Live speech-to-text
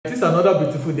It is another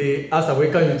beautiful day as I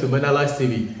welcome you to Menalights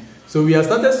TV. So we have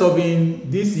started solving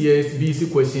this year's B.E.C.E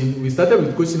question. We started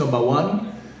with question number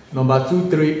 1, number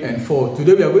 2, 3, and 4.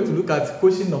 Today we are going to look at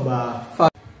question number 5.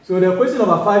 So the question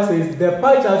number 5 says, the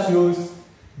pie chart shows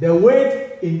the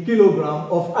weight in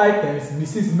kilogram of items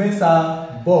Mrs.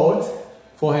 Mensah bought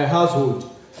for her household.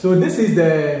 So this is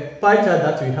the pie chart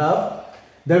that we have.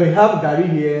 Then we have gari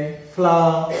here,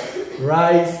 flour,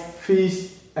 rice,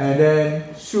 fish, and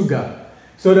then sugar.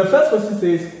 So the first question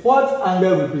says, what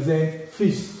angle represents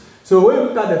fish? So when you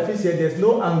look at the fish here, there's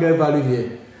no angle value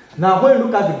here. Now when you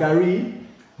look at the gari,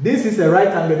 this is a right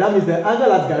angle. That means the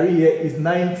angle at gari here is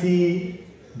 90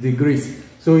 degrees.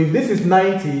 So if this is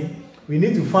 90, we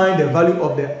need to find the value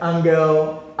of the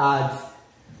angle at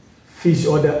fish,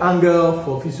 or the angle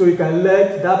for fish. So you can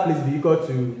let that place be equal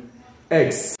to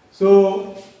x.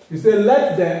 So you say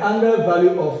let the angle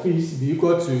value of fish be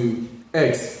equal to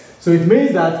x. So it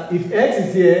means that if x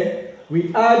is here,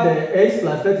 we add the x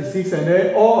plus 36 and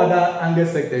then all other angle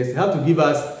sectors have to give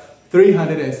us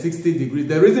 360 degrees.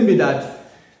 The reason being that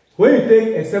when you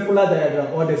take a circular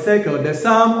diagram or the circle, the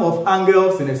sum of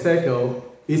angles in a circle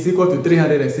is equal to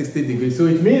 360 degrees. So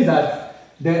it means that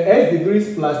the x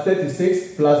degrees plus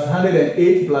 36 plus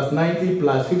 108 plus 90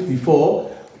 plus 54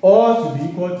 all should be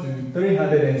equal to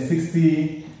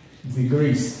 360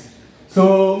 degrees.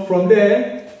 So from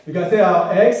there, you can say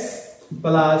our x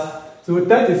plus, so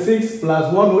 36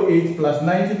 plus 108 plus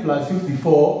 90 plus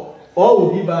 54, all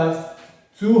will give us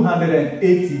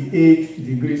 288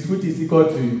 degrees, which is equal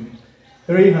to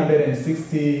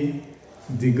 360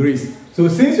 degrees. So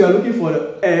since you are looking for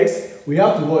the x, we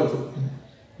have to what?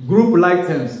 Group like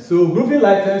terms. So grouping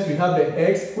like terms, we have the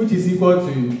x, which is equal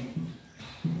to,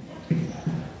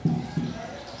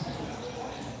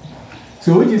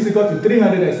 so which is equal to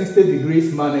 360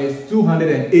 degrees minus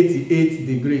 288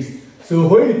 degrees. So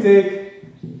when you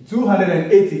take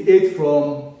 288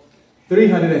 from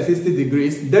 360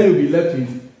 degrees, then you'll be left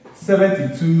with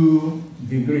 72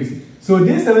 degrees. So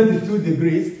this 72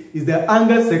 degrees is the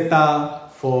angle sector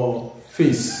for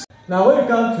fish. Now when you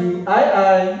come to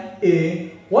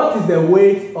IIA, what is the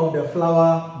weight of the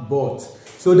flour bought?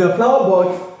 So the flour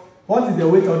bought, what is the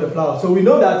weight of the flour? So we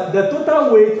know that the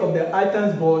total weight of the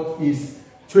items bought is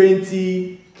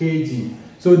 20 kg.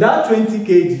 So that 20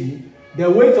 kg, the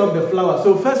weight of the flour.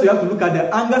 So first we have to look at the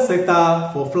angle sector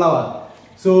for flour.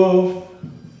 So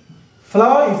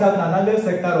flour is at an angle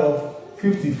sector of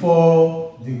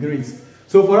 54 degrees.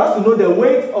 So for us to know the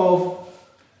weight of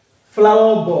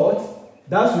flour bought,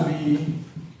 that should be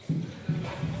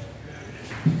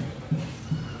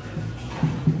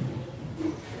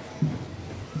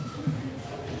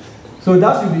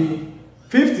that should be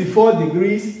 54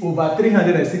 degrees over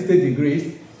 360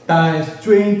 degrees times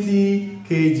 20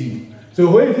 kg. So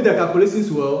when you do the calculations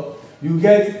well, you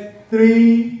get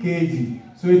 3 kg.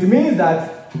 So it means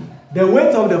that the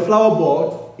weight of the flour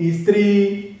bought is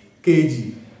 3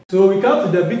 kg. So we come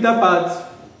to the beta part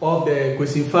of the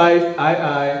question 5,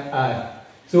 III.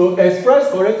 So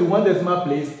express correct to 1 decimal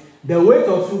place the weight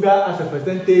of sugar as a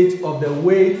percentage of the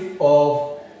weight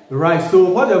of rice. So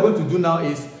what we are going to do now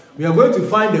is we are going to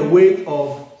find the weight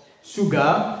of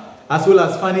sugar as well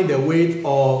as finding the weight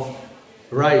of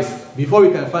rice before we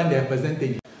can find the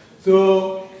percentage.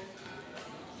 So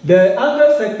the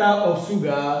angle sector of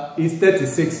sugar is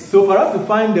 36. So for us to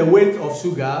find the weight of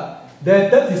sugar,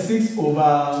 then 36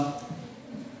 over,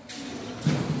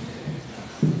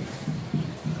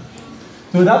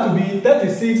 so that will be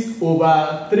 36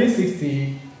 over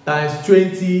 360 times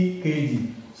 20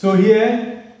 kg. So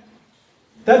here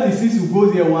 36 will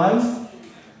go here once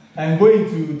and go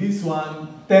into this one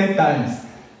 10 times,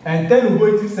 and 10 will go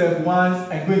into itself once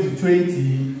and go into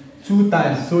 20 2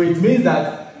 times. So it means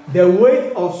that the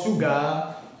weight of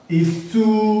sugar is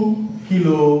 2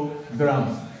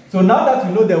 kilograms. So now that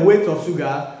we know the weight of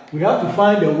sugar, we have to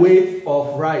find the weight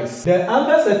of rice. The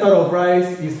angle sector of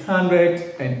rice is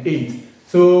 108.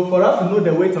 So for us to know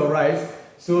the weight of rice,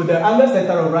 so the angle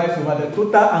sector of rice over the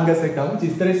total angle sector, which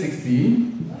is 360,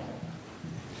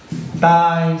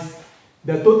 times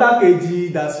the total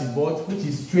kg that she bought, which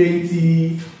is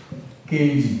 20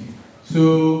 kg.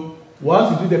 So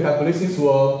once you do the calculations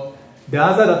well, the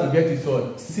answer that you get is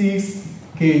what? 6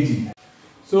 kg.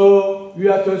 So we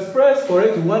have to express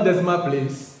correct to 1 decimal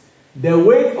place the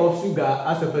weight of sugar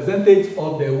as a percentage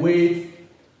of the weight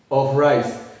of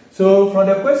rice. So from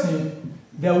the question,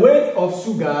 the weight of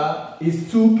sugar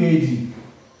is 2 kg.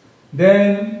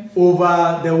 Then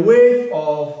over the weight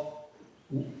of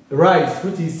rice,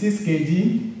 which is 6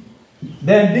 kg,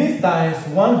 then this times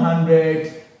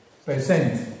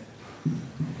 100%.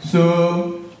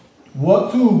 So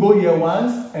what 2 will go here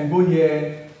once and go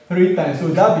here 3 times. So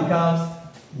that becomes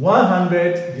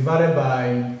 100 divided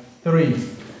by 3.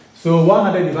 So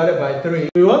 100 divided by 3.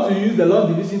 We want to use the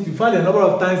long division to find the number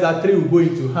of times that 3 will go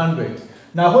into 100.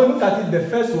 Now when we look at it, the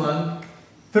first one,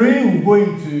 3 will go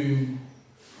into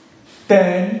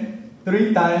 10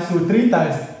 3 times. So 3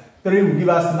 times 3 will give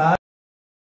us 9.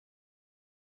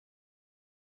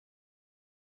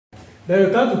 Then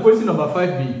we come to question number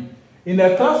 5b. In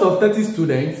a class of 30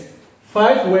 students,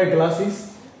 5 wear glasses.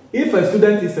 If a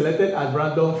student is selected at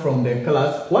random from the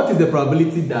class, what is the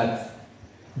probability that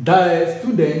the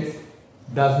student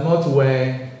does not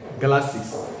wear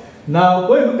glasses? Now,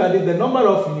 when you look at it, the number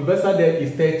of universal there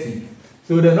is 30.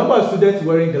 So the number of students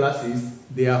wearing glasses,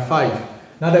 they are 5.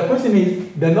 Now the question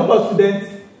is, the number of students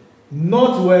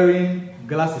not wearing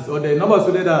glasses, or the number of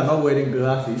students that are not wearing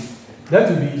glasses, that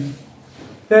will be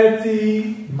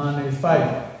 30 minus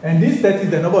 5. And this 30 is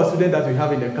the number of students that we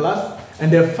have in the class.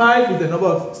 And the 5 is the number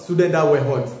of students that wear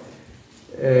what?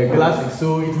 Glasses.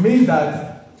 So it means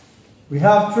that we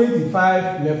have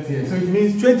 25 left here. So it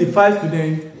means 25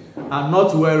 students are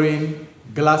not wearing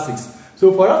glasses.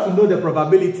 So for us to know the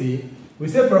probability, we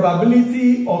say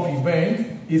probability of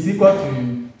event is equal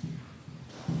to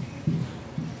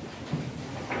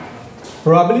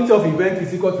probability of event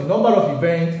is equal to number of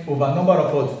events over number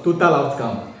of what? Total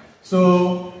outcome.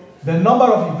 So the number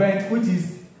of events, which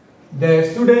is the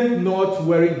student not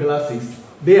wearing glasses,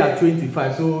 they are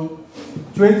 25. So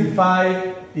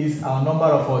 25 is our number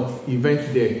of what?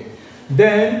 Events there.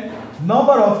 Then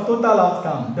number of total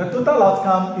outcome. The total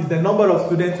outcome is the number of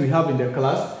students we have in the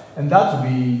class, and that will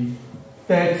be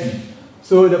 30.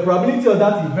 So the probability of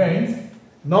that event,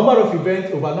 number of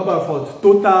events over number of what?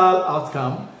 Total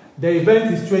outcome. The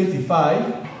event is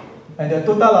 25 and the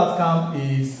total outcome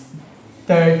is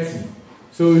 30.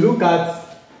 So we look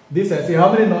at this and say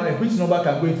how many which number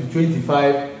can go into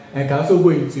 25 and can also go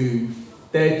into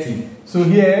 30. So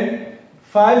here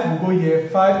 5 will go here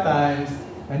 5 times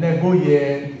and then go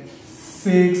here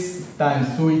 6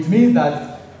 times. So it means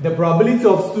that the probability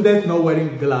of students not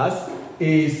wearing glass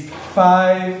is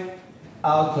 5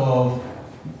 out of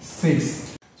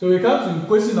 6. So we come to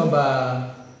question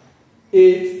number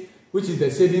 8, which is the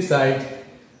shading side,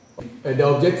 the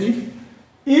objective.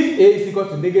 If A is equal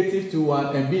to negative 2,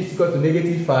 1 and B is equal to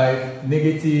negative 5,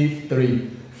 negative 3,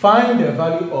 find the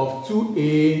value of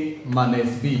 2A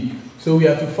minus B. So we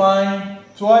have to find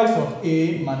twice of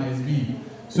A minus B.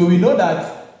 So we know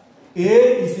that A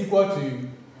is equal to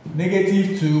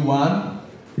negative 2, 1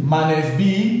 minus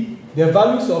B. The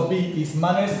values of B is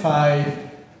minus 5,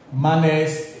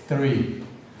 minus 3.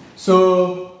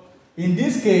 So in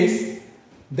this case,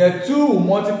 the 2 will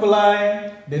multiply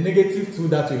the negative 2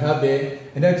 that we have there,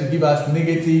 and then to give us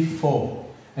negative 4.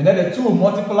 And then the 2 will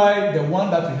multiply the 1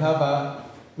 that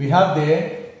we have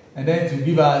there, and then to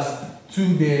give us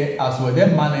 2 there as well.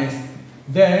 Then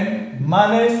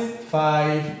minus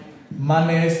 5,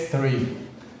 minus 3.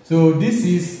 So this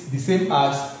is the same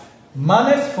as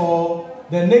minus 4.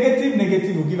 The negative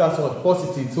will give us what?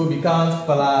 Positive. So it becomes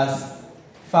plus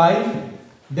 5.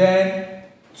 Then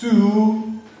 2.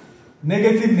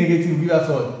 Negative will give us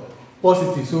what?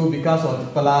 Positive. So it becomes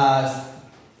what? Plus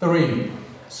 3.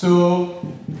 So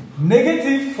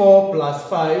negative 4 plus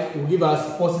 5 will give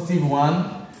us positive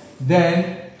 1.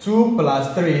 Then 2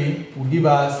 plus 3 will give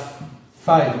us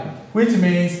 5. Which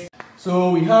means,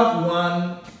 so we have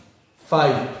 1,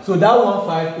 5. So that 1,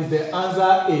 5 is the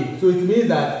answer A. So it means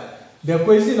that the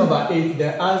question number 8,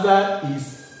 the answer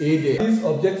is A there. This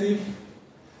objective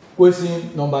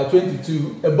question number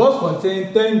 22. A box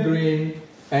contains 10 green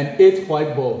and 8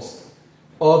 white balls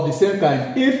of the same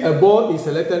kind. If a ball is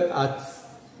selected at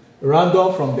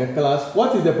random from the class,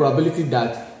 what is the probability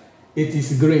that it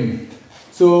is green?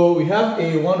 So we have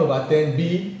A 1 over 10,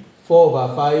 B 4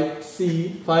 over 5,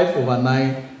 C 5 over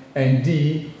 9, and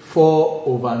D 4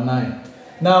 over 9.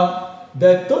 Now,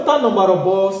 the total number of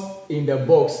balls in the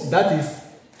box, that is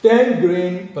 10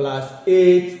 green plus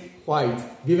 8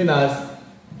 white, giving us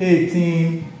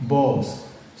 18 balls.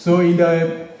 So in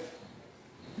the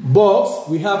box,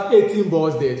 we have 18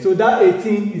 balls there. So that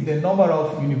 18 is the number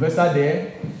of universal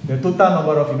there. The total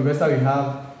number of universal we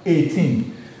have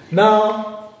 18.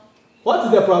 Now, what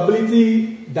is the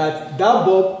probability that that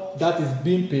bulb that is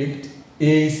being picked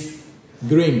is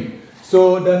green?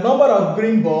 So the number of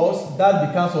green balls, that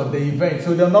becomes what? The event.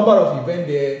 So the number of event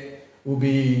there will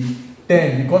be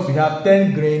 10 because we have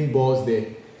 10 green balls there.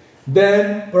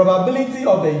 Then probability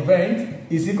of the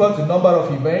event is equal to number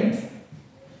of events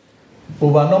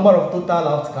over number of total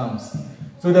outcomes.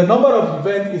 So the number of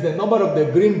events is the number of the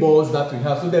green balls that we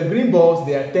have. So the green balls,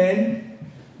 they are 10,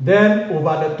 then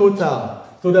over the total.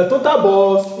 So the total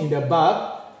balls in the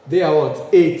back they are what?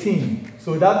 18.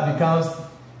 So that becomes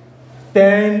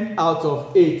 10 out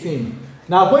of 18.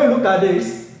 Now when you look at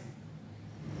this,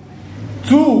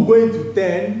 2 going to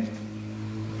 10,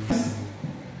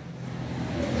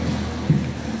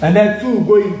 and then 2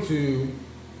 going to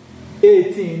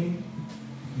 18,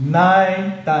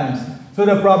 9 times. So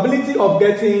the probability of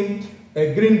getting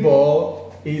a green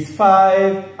ball is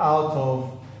 5 out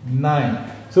of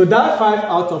 9. So that 5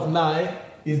 out of 9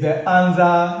 is the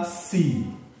answer C.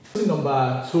 Question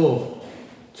number 12.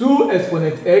 2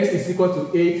 exponent x is equal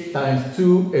to 8 times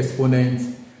 2 exponent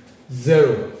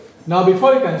 0. Now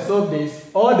before you can solve this,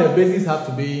 all the bases have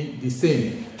to be the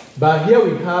same. But here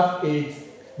we have 8.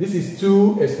 This is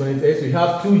 2 exponent x. We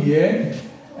have 2 here,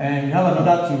 and we have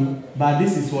another 2, but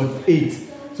this is what? 8.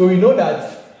 So we know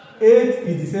that 8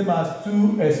 is the same as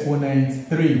 2 exponent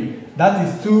 3. That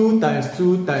is 2 times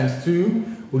 2 times 2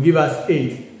 will give us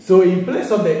 8. So in place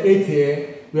of the 8 here,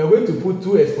 we are going to put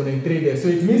 2 exponent 3 there. So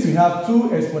it means we have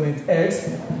 2 exponent x,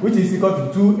 which is equal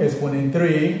to 2 exponent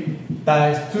 3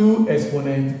 times 2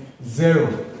 exponent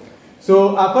 0.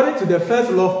 So according to the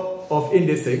first law of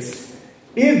indices,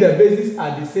 if the bases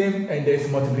are the same and there is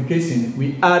multiplication,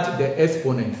 we add the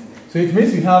exponent. So it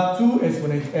means we have 2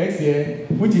 exponent x here,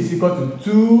 which is equal to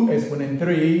 2 exponent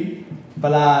 3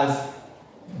 plus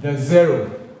the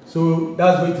 0. So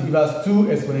that's going to give us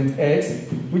 2 exponent x,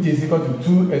 which is equal to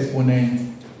 2 exponent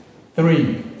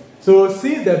 3. So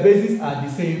since the bases are the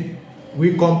same,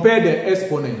 we compare the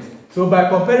exponent. So by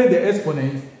comparing the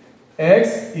exponent,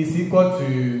 x is equal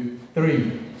to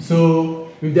 3. So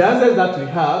with the answers that we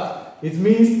have, it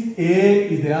means A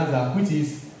is the answer, which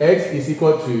is x is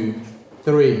equal to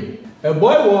 3. A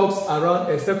boy walks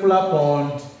around a circular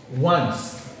pond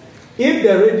once. If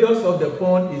the radius of the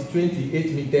pond is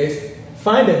 28 meters,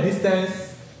 find the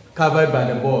distance covered by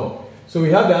the boy. So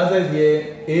we have the answers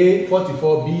here: A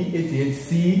 44, B 88,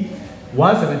 C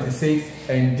 176,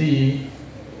 and D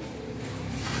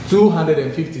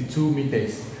 252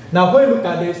 meters. Now when you look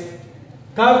at this,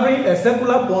 covering a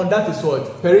circular pond, that is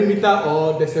what? Perimeter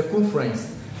or the circumference.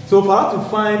 So for us to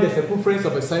find the circumference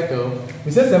of a circle,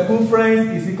 we say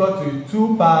circumference is equal to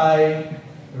 2 pi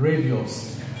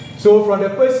radius. So from the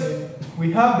question,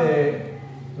 we have the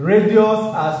radius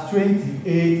as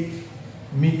 28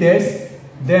 meters,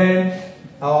 then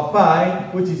our pi,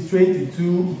 which is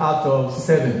 22 out of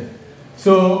 7.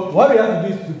 So what we have to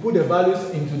do is to put the values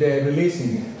into the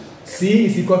relation. C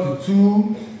is equal to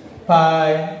 2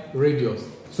 pi radius.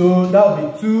 So that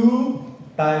will be 2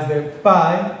 times the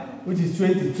pi, which is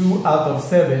 22 out of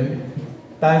 7,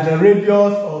 times the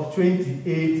radius of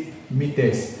 28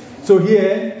 meters. So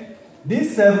here,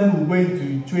 this 7 will go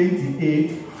into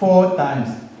 28 4 times.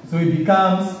 So it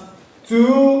becomes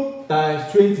 2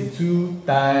 times 22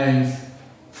 times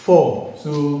 4.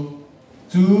 So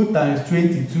 2 times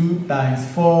 22 times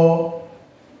 4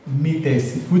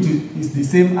 meters, which is the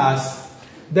same as,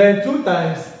 then 2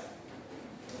 times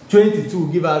 22 will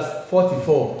give us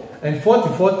 44, and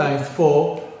 44 times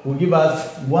 4 will give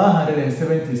us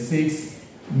 176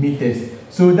 meters.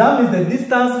 So that means the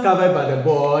distance covered by the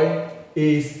boy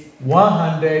is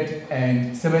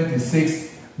 176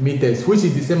 meters, which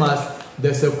is the same as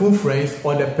the circumference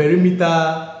or the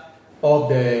perimeter of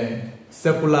the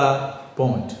circular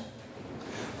pond.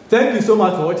 Thank you so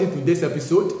much for watching today's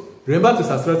episode. Remember to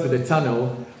subscribe to the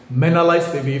channel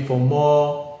Menalights TV for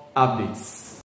more updates.